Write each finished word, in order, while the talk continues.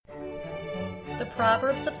The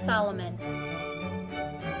Proverbs of Solomon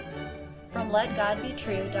from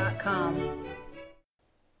LetGodBetrue.com.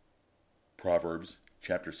 Proverbs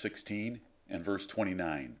chapter 16 and verse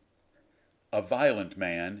 29. A violent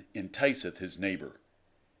man enticeth his neighbor,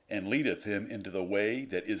 and leadeth him into the way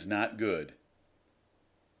that is not good.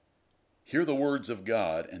 Hear the words of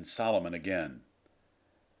God and Solomon again.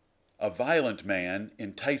 A violent man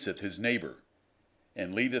enticeth his neighbor,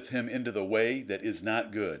 and leadeth him into the way that is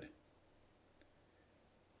not good.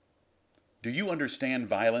 Do you understand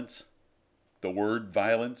violence? The word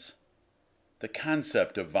violence? The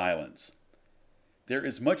concept of violence. There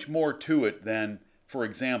is much more to it than, for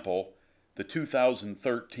example, the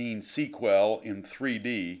 2013 sequel in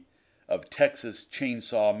 3D of Texas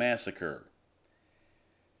Chainsaw Massacre.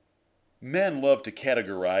 Men love to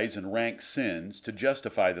categorize and rank sins to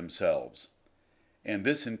justify themselves, and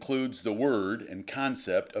this includes the word and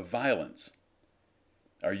concept of violence.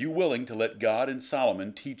 Are you willing to let God and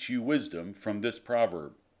Solomon teach you wisdom from this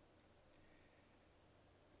proverb?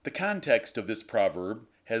 The context of this proverb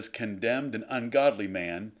has condemned an ungodly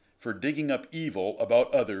man for digging up evil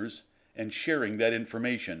about others and sharing that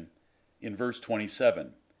information in verse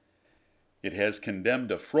 27. It has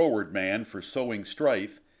condemned a froward man for sowing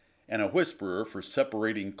strife and a whisperer for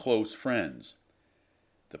separating close friends.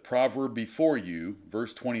 The proverb before you,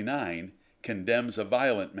 verse 29, condemns a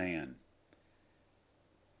violent man.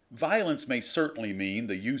 Violence may certainly mean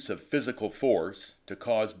the use of physical force to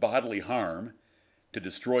cause bodily harm, to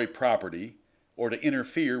destroy property, or to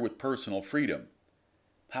interfere with personal freedom.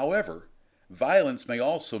 However, violence may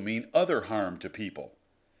also mean other harm to people,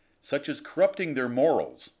 such as corrupting their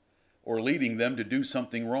morals or leading them to do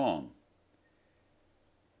something wrong.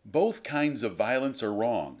 Both kinds of violence are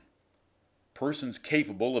wrong. Persons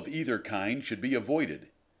capable of either kind should be avoided.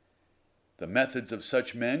 The methods of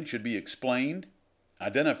such men should be explained,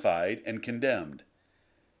 identified, and condemned.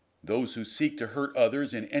 Those who seek to hurt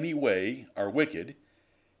others in any way are wicked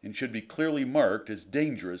and should be clearly marked as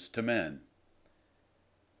dangerous to men.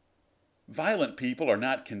 Violent people are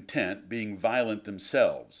not content being violent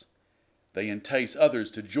themselves. They entice others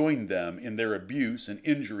to join them in their abuse and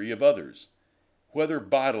injury of others, whether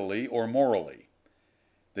bodily or morally.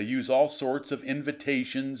 They use all sorts of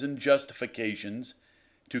invitations and justifications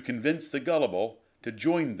to convince the gullible to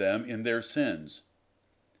join them in their sins.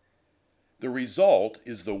 The result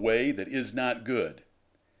is the way that is not good.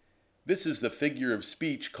 This is the figure of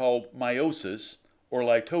speech called meiosis or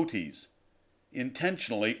litotes,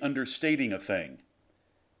 intentionally understating a thing.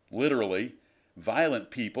 Literally, violent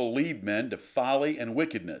people lead men to folly and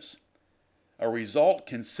wickedness, a result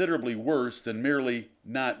considerably worse than merely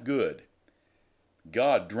not good.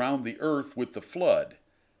 God drowned the earth with the flood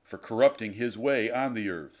for corrupting his way on the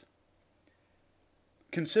earth.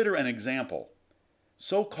 Consider an example.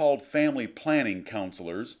 So-called family planning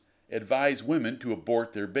counselors advise women to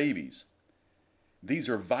abort their babies. These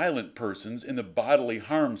are violent persons in the bodily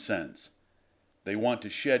harm sense. They want to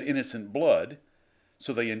shed innocent blood,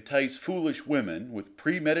 so they entice foolish women with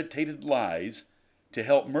premeditated lies to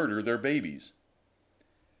help murder their babies.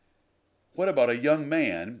 What about a young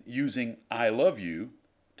man using "I love you"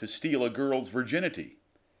 to steal a girl's virginity?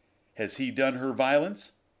 Has he done her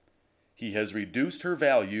violence? He has reduced her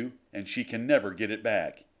value, and she can never get it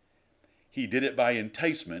back. He did it by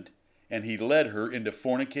enticement, and he led her into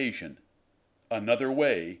fornication, another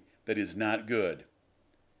way that is not good.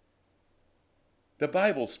 The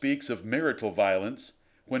Bible speaks of marital violence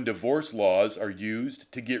when divorce laws are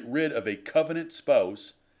used to get rid of a covenant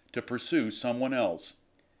spouse to pursue someone else.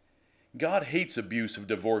 God hates abuse of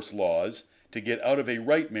divorce laws to get out of a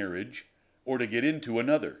right marriage or to get into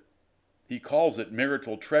another. He calls it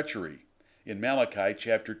marital treachery in Malachi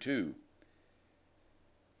chapter 2.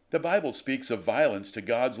 The Bible speaks of violence to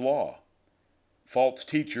God's law. False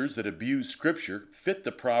teachers that abuse Scripture fit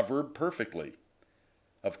the proverb perfectly.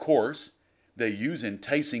 Of course, they use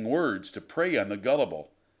enticing words to prey on the gullible,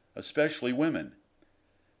 especially women.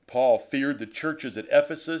 Paul feared the churches at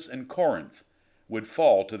Ephesus and Corinth would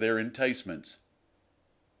fall to their enticements.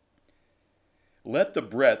 Let the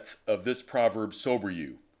breadth of this proverb sober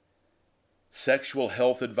you. Sexual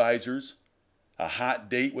health advisors, a hot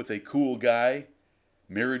date with a cool guy,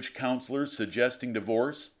 marriage counselors suggesting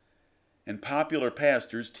divorce, and popular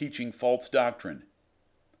pastors teaching false doctrine.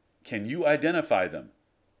 Can you identify them?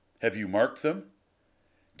 Have you marked them?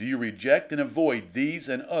 Do you reject and avoid these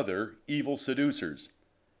and other evil seducers?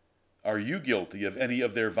 Are you guilty of any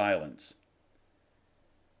of their violence?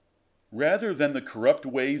 Rather than the corrupt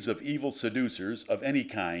ways of evil seducers of any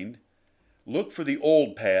kind, look for the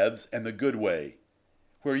old paths and the good way,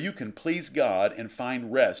 where you can please God and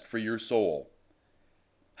find rest for your soul.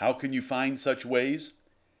 How can you find such ways?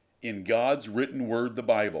 In God's written word, the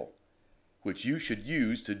Bible, which you should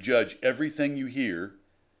use to judge everything you hear,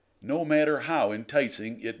 no matter how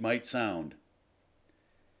enticing it might sound.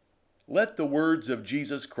 Let the words of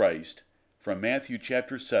Jesus Christ from Matthew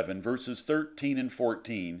chapter 7, verses 13 and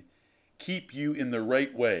 14, keep you in the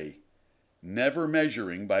right way, never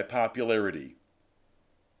measuring by popularity.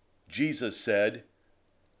 Jesus said,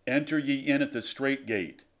 "Enter ye in at the strait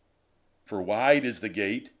gate, for wide is the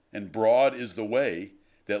gate, and broad is the way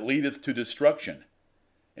that leadeth to destruction,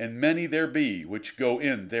 and many there be which go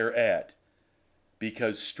in thereat.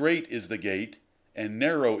 Because strait is the gate, and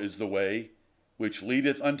narrow is the way which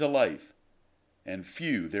leadeth unto life, and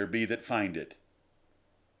few there be that find it."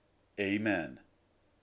 Amen.